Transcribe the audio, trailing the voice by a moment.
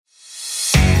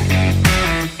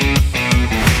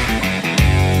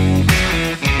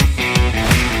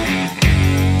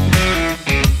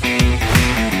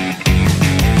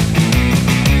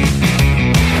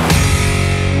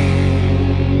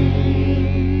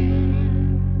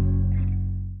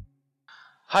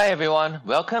Hi everyone,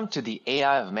 welcome to the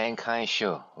AI of Mankind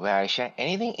show, where I share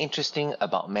anything interesting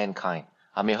about mankind.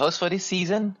 I'm your host for this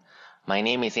season. My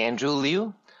name is Andrew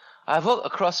Liu. I've worked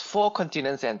across 4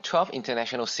 continents and 12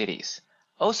 international cities.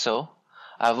 Also,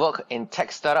 I've worked in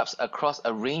tech startups across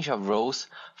a range of roles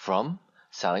from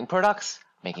selling products,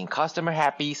 making customer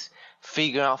happy,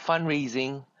 figuring out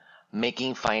fundraising,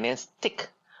 making finance tick,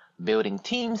 building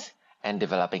teams, and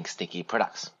developing sticky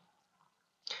products.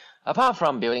 Apart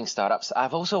from building startups,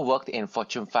 I've also worked in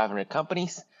Fortune 500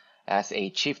 companies as a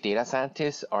chief data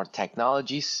scientist or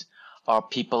technologist or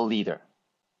people leader.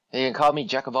 You can call me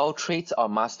jack of all trades or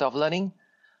master of learning.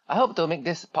 I hope to make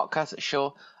this podcast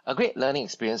show a great learning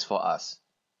experience for us.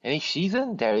 In each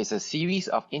season, there is a series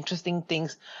of interesting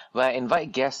things where I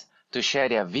invite guests to share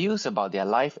their views about their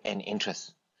life and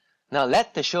interests. Now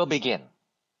let the show begin.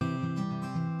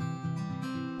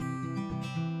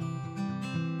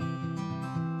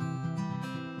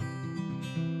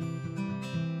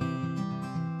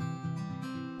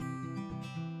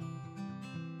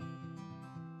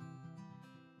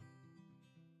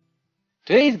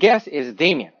 Today's guest is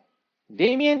Damien.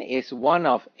 Damien is one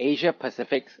of Asia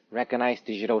Pacific's recognized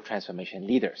digital transformation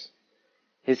leaders.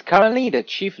 He's currently the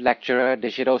Chief Lecturer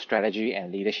Digital Strategy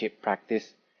and Leadership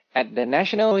Practice at the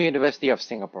National University of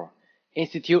Singapore,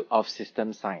 Institute of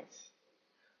System Science.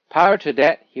 Prior to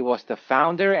that, he was the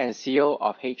founder and CEO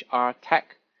of HR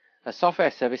Tech, a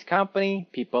software service company,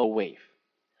 People Wave.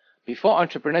 Before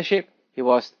entrepreneurship, he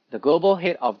was the global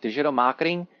head of digital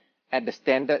marketing at the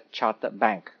Standard Chartered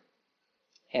Bank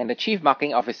and the Chief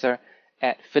Marketing Officer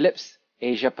at Philips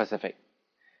Asia Pacific.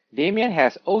 Damien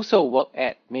has also worked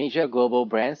at major global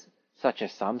brands such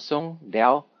as Samsung,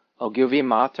 Dell, Ogilvy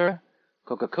Mather,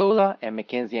 Coca-Cola, and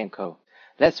McKinsey & Co.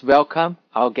 Let's welcome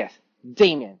our guest,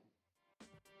 Damien.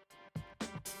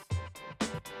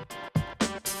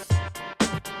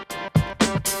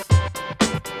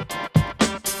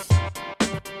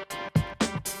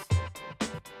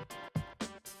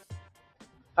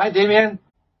 Hi, Damien.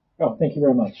 Oh, thank you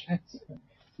very much.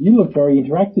 You look very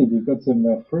interactive. You've got some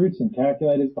fruits and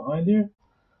calculators behind you.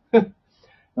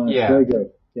 Yeah. Very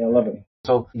good. Yeah, I love it.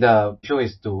 So the show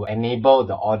is to enable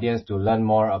the audience to learn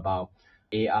more about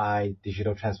AI,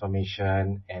 digital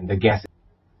transformation, and the guests.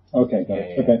 Okay, got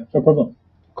it. Okay, no problem.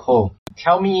 Cool.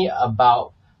 Tell me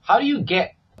about how do you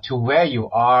get to where you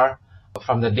are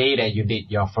from the day that you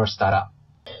did your first startup?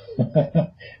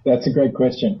 That's a great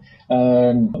question.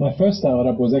 My first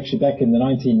startup was actually back in the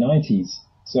 1990s.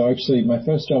 So actually my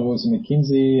first job was in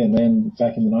McKinsey and then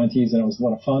back in the 90s, and it was a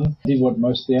lot of fun. I did what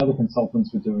most of the other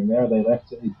consultants were doing there. They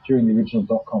left during the original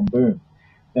dot-com boom.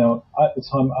 Now, at the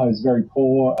time I was very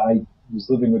poor. I was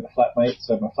living with a flatmate.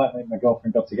 So my flatmate and my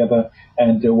girlfriend got together,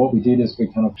 and what we did is we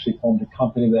kind of actually formed a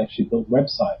company that actually built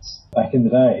websites back in the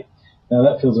day. Now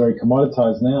that feels very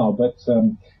commoditized now, but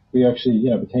we actually,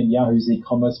 became Yahoo's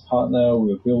e-commerce partner.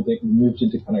 We moved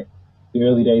into kind of the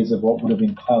early days of what would have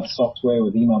been cloud software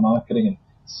with email marketing and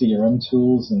CRM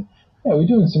tools. And we're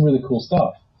doing some really cool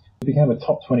stuff. We became a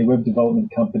top 20 web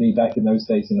development company back in those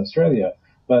days in Australia.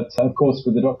 But of course,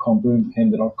 with the dot-com boom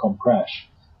came the dot-com crash,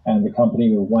 and the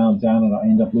company was wound down, and I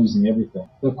ended up losing everything.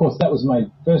 But of course, that was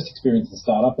my first experience in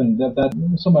startup, and that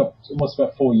was almost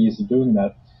about 4 years of doing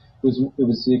that. It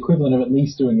was the equivalent of at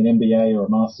least doing an MBA or a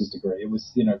master's degree. It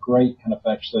was, great kind of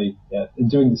actually, and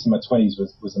doing this in my 20s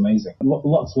was amazing.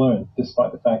 Lots learned,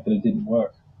 despite the fact that it didn't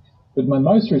work. But my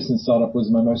most recent startup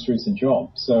was my most recent job.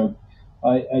 So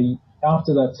I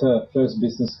after that first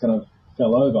business kind of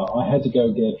fell over, I had to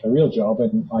go get a real job,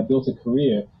 and I built a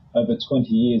career over 20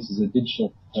 years as a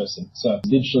digital person. So a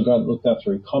digital guy that looked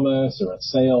after e-commerce, around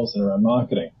sales, and around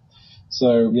marketing.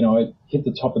 So, I hit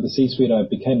the top of the C-suite. I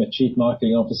became a chief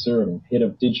marketing officer and head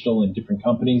of digital in different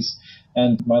companies.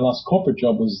 And my last corporate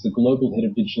job was the global head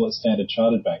of digital at Standard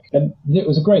Chartered Bank. And it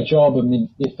was a great job. I mean,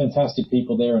 fantastic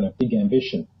people there and a big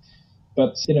ambition.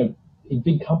 But, in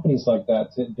big companies like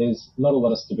that, there's not a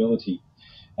lot of stability.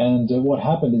 And what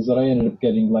happened is that I ended up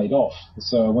getting laid off.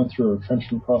 So I went through a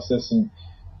retrenchment process, and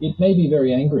it made me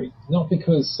very angry. Not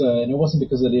because, and it wasn't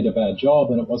because I did a bad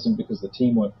job, and it wasn't because the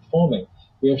team weren't performing.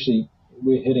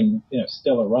 We're hitting,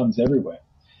 stellar runs everywhere.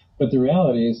 But the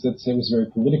reality is that it was very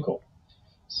political.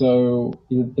 So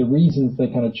the reasons they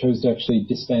kind of chose to actually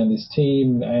disband this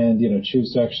team and,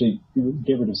 choose to actually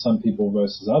get rid of some people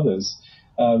versus others,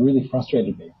 really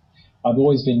frustrated me. I've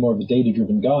always been more of a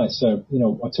data-driven guy. So,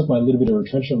 I took my little bit of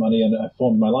retrenchment money and I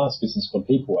formed my last business called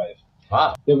People Wave.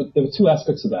 Wow. There were 2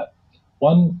 aspects of that.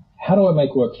 One, how do I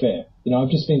make work fair?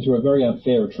 I've just been through a very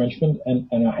unfair retrenchment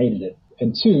and I hated it.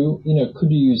 And 2,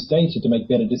 could you use data to make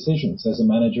better decisions as a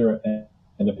manager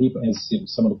and as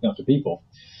someone looking after people?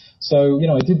 So,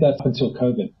 I did that up until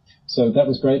COVID. So that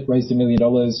was great, raised $1 million,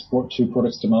 brought 2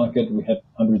 products to market. We had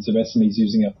hundreds of SMEs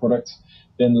using our product.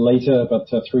 Then later, about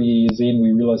 3 years in,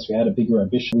 we realized we had a bigger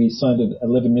ambition. We signed an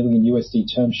 11 million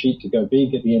USD term sheet to go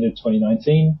big at the end of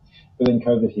 2019, but then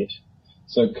COVID hit.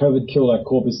 So COVID killed our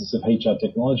core business of HR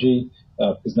technology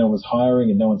because no one's hiring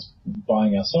and no one's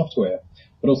buying our software.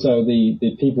 But also the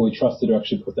people we trusted to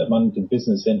actually put that money into the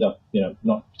business end up,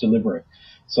 not delivering.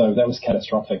 So that was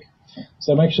catastrophic.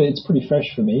 So actually it's pretty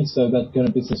fresh for me. So that kind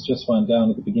of business just wound down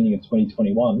at the beginning of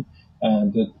 2021.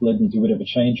 And it led me to a bit of a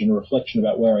change and a reflection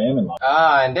about where I am in life.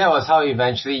 And that was how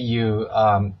eventually you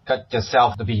got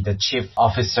yourself to be the chief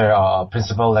officer or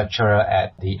principal lecturer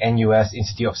at the NUS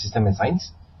Institute of System and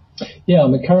Science? Yeah,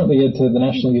 I'm currently at the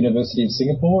National University of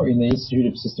Singapore in the Institute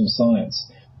of System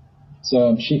Science. So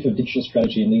I'm Chief of Digital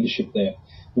Strategy and Leadership there.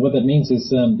 But what that means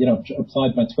is, I've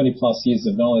applied my 20 plus years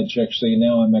of knowledge actually, and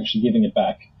now I'm actually giving it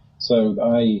back. So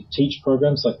I teach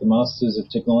programs like the Masters of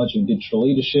Technology and Digital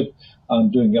Leadership. I'm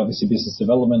doing obviously business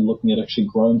development, looking at actually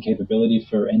growing capability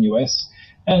for NUS.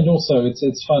 And also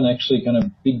it's fun actually kind of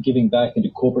big giving back into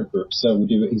corporate groups. So we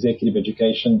do executive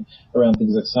education around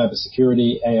things like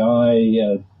cybersecurity,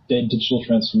 AI, digital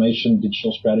transformation,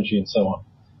 digital strategy, and so on.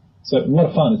 So a lot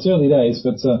of fun. It's early days,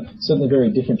 but certainly a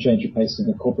very different change of pace than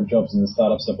the corporate jobs and the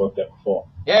startups I've worked at before.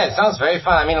 Yeah, it sounds very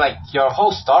fun. I mean, like your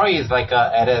whole story is like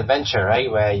an adventure, right?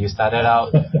 Where you started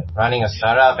out running a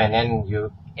startup and then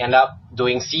you end up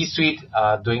doing C-suite,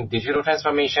 doing digital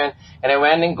transformation,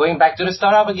 and then going back to the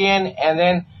startup again, and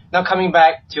then now coming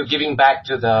back to giving back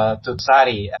to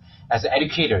society as an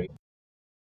educator.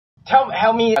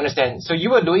 Help me understand. So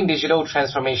you were doing digital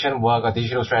transformation work or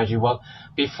digital strategy work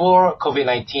before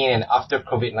COVID-19 and after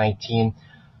COVID-19.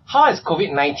 How has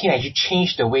COVID-19 actually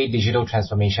changed the way digital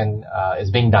transformation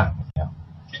is being done? Yeah.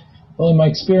 Well, in my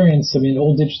experience,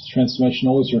 all digital transformation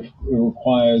always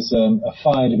requires a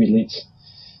fire to be lit.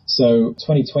 So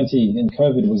 2020 in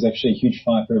COVID was actually a huge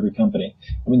fire for every company.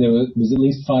 There was at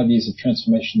least 5 years of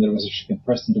transformation that was actually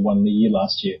compressed into 1 year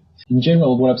last year. In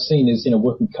general, what I've seen is,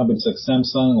 working with companies like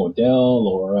Samsung or Dell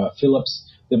or Philips,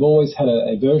 they've always had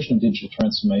a version of digital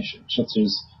transformation, such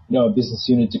as, a business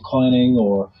unit declining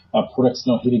or products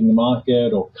not hitting the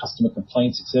market or customer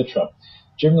complaints, etc.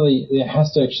 Generally, it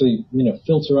has to actually,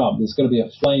 filter up. There's got to be a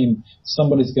flame.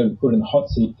 Somebody's got to put in the hot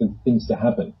seat for things to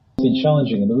happen. It's been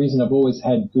challenging, and the reason I've always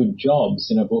had good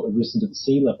jobs, I've risen to the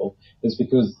C level, is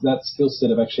because that skill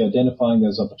set of actually identifying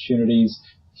those opportunities,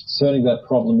 turning that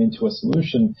problem into a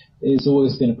solution, has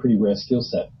always been a pretty rare skill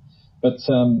set. But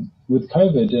with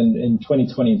COVID in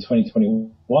 2020 and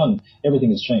 2021,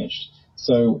 everything has changed.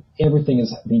 So everything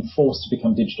has been forced to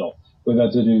become digital. We've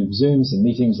had to do Zooms and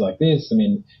meetings like this.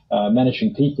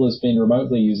 Managing people has been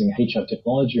remotely using HR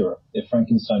technology or a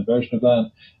Frankenstein version of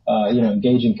that.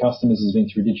 Engaging customers has been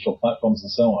through digital platforms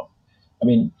and so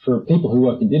on. For people who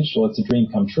work in digital, it's a dream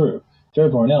come true. For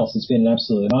everyone else, it's been an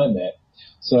absolute nightmare.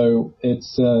 So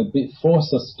it's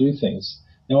forced us to do things.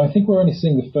 Now, I think we're only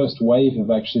seeing the first wave of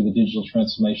actually the digital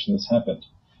transformation that's happened.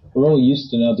 We're all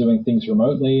used to now doing things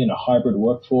remotely in a hybrid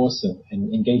workforce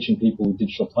and engaging people with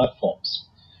digital platforms.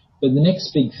 But the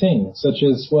next big thing, such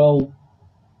as,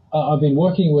 I've been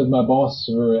working with my boss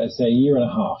for, say, a year and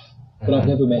a half, but I've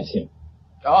never met him.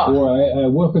 Oh. Or I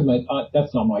work with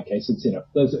that's not my case, it's,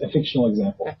 there's a fictional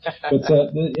example.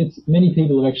 But many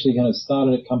people have actually kind of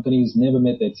started at companies, never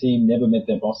met their team, never met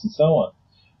their boss, and so on.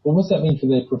 Well, what's that mean for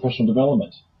their professional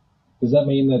development? Does that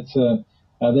mean that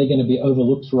are they going to be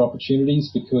overlooked for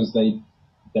opportunities because they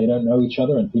don't know each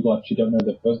other and people actually don't know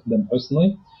them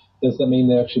personally? Does that mean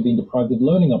they're actually being deprived of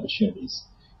learning opportunities?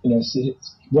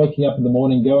 It's waking up in the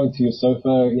morning, going to your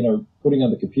sofa, putting on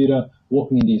the computer,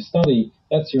 walking into your study,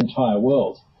 that's your entire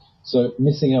world. So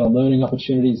missing out on learning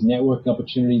opportunities, networking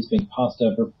opportunities, being passed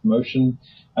over for promotion.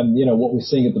 And, what we're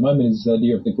seeing at the moment is the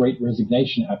idea of the great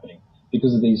resignation happening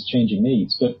because of these changing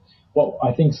needs. But what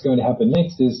I think is going to happen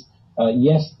next is,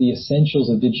 yes, the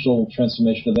essentials of digital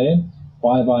transformation are there.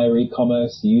 Buy via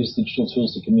e-commerce, use digital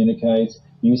tools to communicate,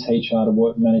 use HR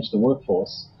to manage the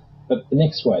workforce. But the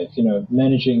next wave,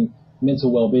 managing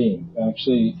mental well-being,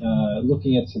 actually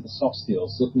looking at the soft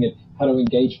skills, looking at how to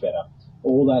engage better.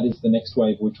 All that is the next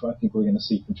wave, which I think we're going to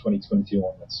see from 2022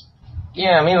 onwards.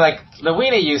 Yeah, the way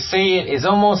that you say it is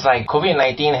almost like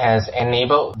COVID-19 has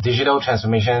enabled digital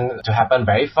transformation to happen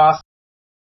very fast.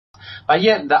 But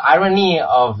yet the irony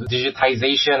of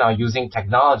digitization or using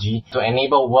technology to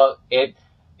enable work,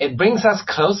 it brings us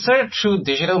closer through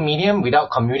digital medium without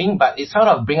commuting, but it sort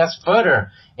of brings us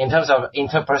further in terms of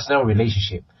interpersonal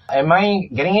relationship. Am I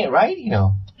getting it right?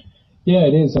 Yeah,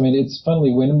 it is. It's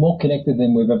funny, we're more connected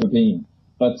than we've ever been.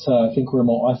 but I think we're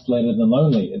more isolated and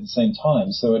lonely at the same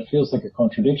time. So it feels like a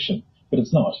contradiction, but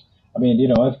it's not. I mean,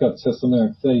 I've got something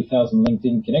like 30,000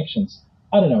 LinkedIn connections.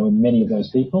 I don't know many of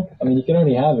those people. I mean, you can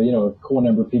only have, a core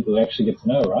number of people who actually get to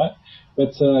know, right?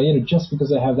 But, just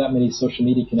because I have that many social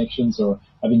media connections or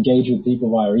I've engaged with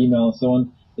people via email and so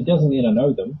on, it doesn't mean I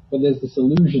know them. But there's this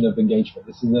illusion of engagement.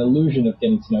 This is an illusion of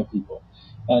getting to know people.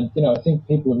 And, I think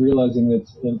people are realizing that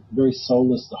it's very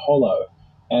soulless to hollow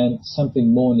and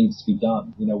something more needs to be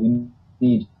done. We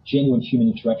need genuine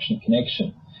human interaction and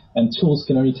connection. And tools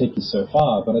can only take you so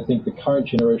far. But I think the current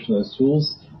generation of those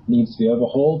tools needs to be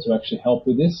overhauled to actually help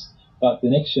with this. But the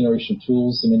next generation of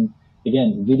tools,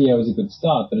 again, video is a good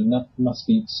start, but it must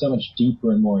be so much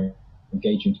deeper and more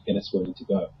engaging to get us where we need to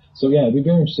go. So yeah, it'll be a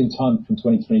very interesting time from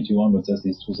 2022 onwards as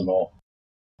these tools evolve.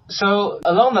 So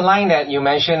along the line that you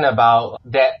mentioned about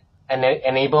that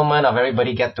enablement of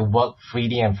everybody get to work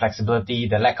freely and flexibility,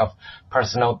 the lack of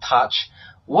personal touch,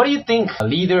 what do you think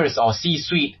leaders or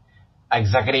C-suite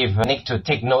executives need to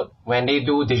take note when they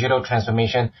do digital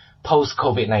transformation post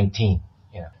COVID-19?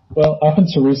 Well, up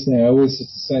until recently, I always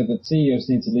used to say that CEOs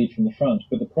need to lead from the front,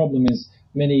 but the problem is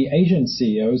many Asian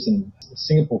CEOs in the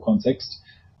Singapore context,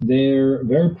 they're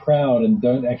very proud and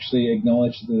don't actually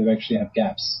acknowledge that they actually have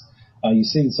gaps. You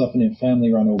see this often in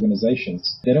family-run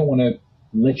organizations. They don't want to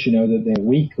let you know that they're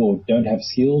weak or don't have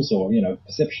skills or,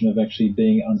 perception of actually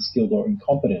being unskilled or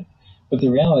incompetent. But the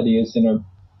reality is,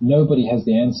 nobody has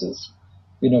the answers.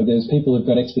 There's people who've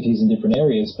got expertise in different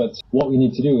areas, but what we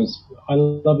need to do is, I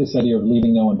love this idea of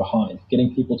leaving no one behind,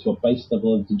 getting people to a base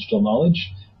level of digital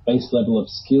knowledge, base level of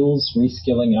skills,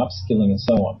 reskilling, upskilling, and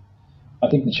so on. I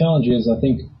think the challenge is,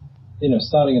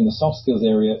 starting in the soft skills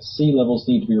area, C-levels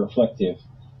need to be reflective.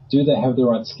 Do they have the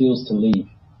right skills to lead?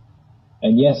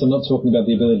 And yes, I'm not talking about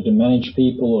the ability to manage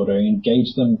people or to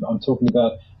engage them. I'm talking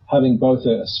about having both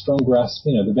a strong grasp,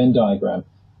 the Venn diagram,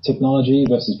 technology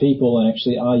versus people, and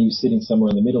actually are you sitting somewhere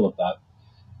in the middle of that?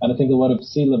 And I think a lot of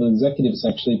C-level executives are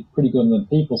actually pretty good on the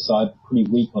people side, pretty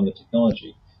weak on the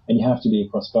technology, and you have to be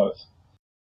across both.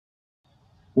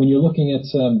 When you're looking at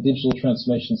digital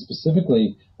transformation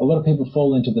specifically, a lot of people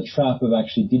fall into the trap of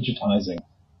actually digitizing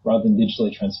rather than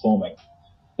digitally transforming.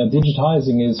 Now,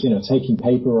 digitizing is, taking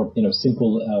paper or,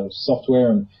 simple software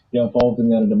and, evolving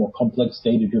that into more complex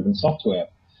data-driven software.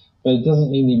 But it doesn't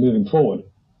mean you're moving forward.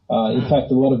 In fact,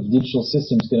 a lot of digital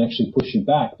systems can actually push you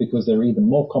back because they're either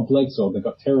more complex or they've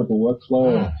got terrible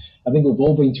workflow. I think we've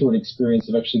all been through an experience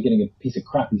of actually getting a piece of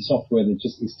crappy software that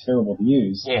just is terrible to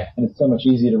use. Yeah. And it's so much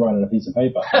easier to write on a piece of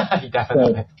paper.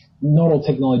 Definitely. So not all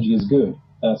technology is good.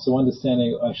 So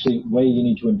understanding actually where you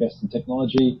need to invest in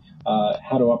technology,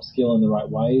 how to upskill in the right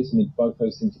ways. Both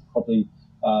those things are probably,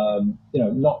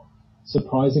 not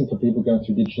surprising for people going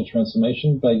through digital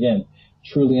transformation. But again,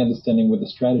 truly understanding what the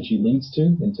strategy leads to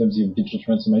in terms of digital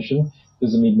transformation.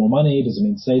 Does it mean more money? Does it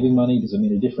mean saving money? Does it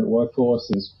mean a different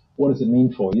workforce? What does it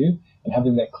mean for you? And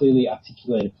having that clearly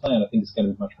articulated plan, I think, is going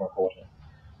to be much more important.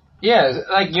 Yeah,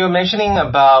 like you were mentioning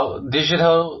about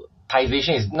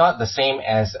digitalization is not the same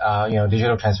as,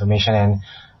 digital transformation. And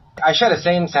I share the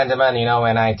same sentiment,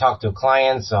 when I talk to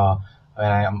clients or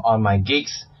when I'm on my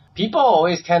gigs. People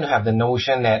always tend to have the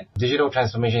notion that digital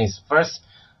transformation is first,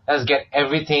 let's get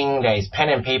everything that is pen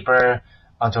and paper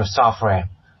onto software.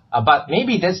 But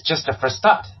maybe that's just the first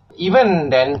start. Even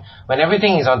then, when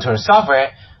everything is onto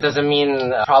software, doesn't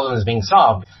mean a problem is being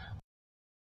solved.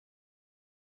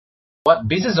 What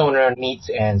business owner needs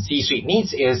and C-suite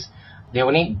needs is they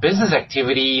will need business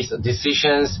activities,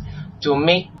 decisions to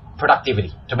make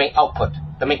productivity, to make output,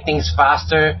 to make things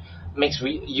faster, makes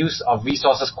use of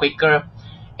resources quicker.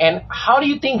 And how do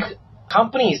you think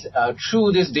companies,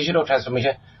 through this digital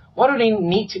transformation, what do they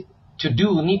need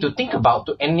to think about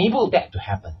to enable that to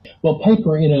happen? Well,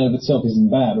 paper in and of itself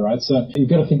isn't bad, right? So you've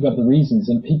got to think about the reasons,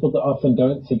 and people that often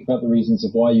don't think about the reasons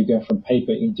of why you go from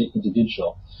paper into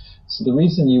digital. So the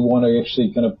reason you want to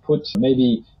actually kind of put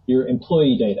maybe your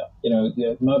employee data,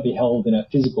 it might be held in a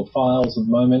physical files at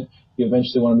the moment. You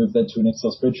eventually want to move that to an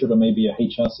Excel spreadsheet or maybe a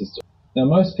HR system. Now,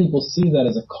 most people see that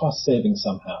as a cost saving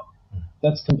somehow.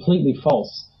 That's completely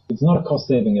false. It's not a cost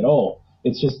saving at all.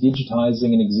 It's just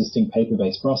digitizing an existing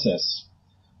paper-based process.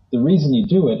 The reason you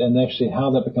do it, and actually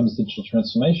how that becomes digital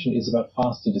transformation, is about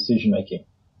faster decision-making.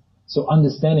 So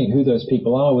understanding who those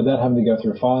people are without having to go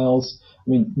through files,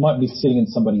 might be sitting in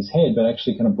somebody's head, but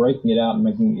actually kind of breaking it out and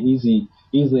making it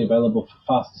easily available for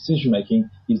fast decision-making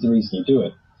is the reason you do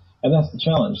it. And that's the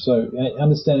challenge. So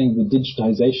understanding the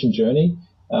digitization journey,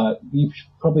 you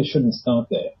probably shouldn't start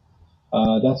there.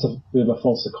 That's a bit of a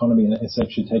false economy, and it's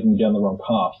actually taking you down the wrong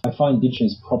path. I find digital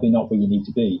is probably not where you need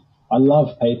to be. I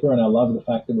love paper, and I love the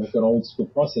fact that we've got old school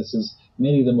processes.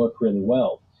 Many of them work really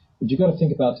well. But you've got to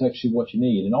think about actually what you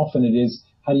need. And often it is,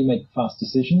 how do you make fast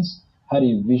decisions? How do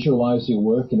you visualize your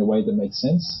work in a way that makes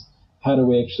sense? How do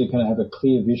we actually kind of have a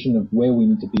clear vision of where we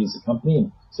need to be as a company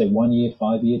in, say, 1 year,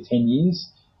 5 year, 10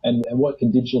 years? And what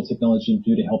can digital technology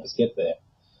do to help us get there?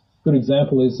 Good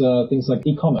example is things like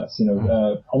e-commerce,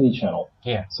 omni-channel.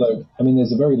 Yeah. So, I mean,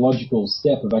 there's a very logical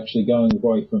step of actually going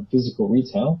away from physical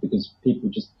retail, because people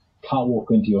just can't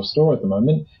walk into your store at the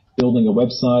moment, building a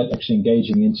website, actually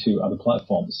engaging into other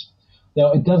platforms.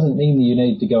 Now, it doesn't mean that you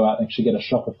need to go out and actually get a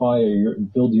Shopify or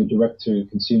build your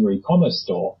direct-to-consumer e-commerce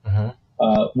store.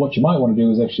 What you might want to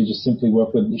do is actually just simply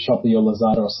work with Shopee or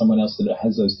Lazada or someone else that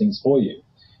has those things for you.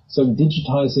 So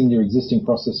digitizing your existing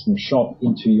process from shop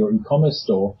into your e-commerce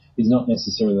store is not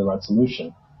necessarily the right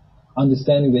solution.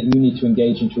 Understanding that you need to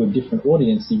engage into a different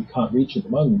audience that you can't reach at the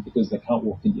moment because they can't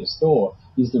walk into your store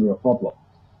is the real problem.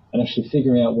 And actually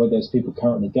figuring out where those people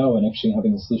currently go and actually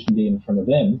having a solution be in front of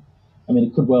them. I mean,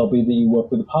 it could well be that you work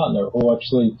with a partner or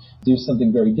actually do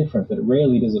something very different, but it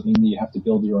rarely does it mean that you have to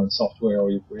build your own software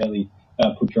or you rarely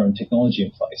put your own technology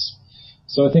in place.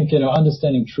 So I think,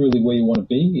 understanding truly where you want to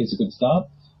be is a good start.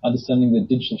 Understanding that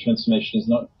digital transformation is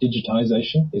not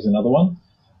digitization is another one.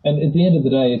 And at the end of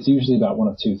the day, it's usually about one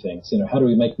of two things. How do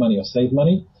we make money or save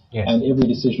money? Yes. And every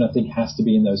decision, I think, has to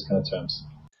be in those kind of terms.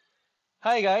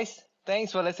 Hi guys,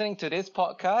 thanks for listening to this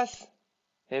podcast.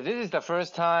 If this is the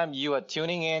first time you are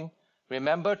tuning in,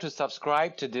 remember to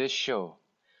subscribe to this show.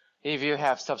 If you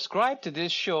have subscribed to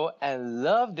this show and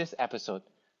love this episode,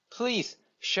 please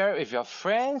share it with your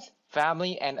friends,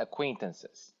 family, and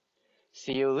acquaintances.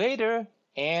 See you later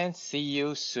and see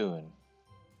you soon.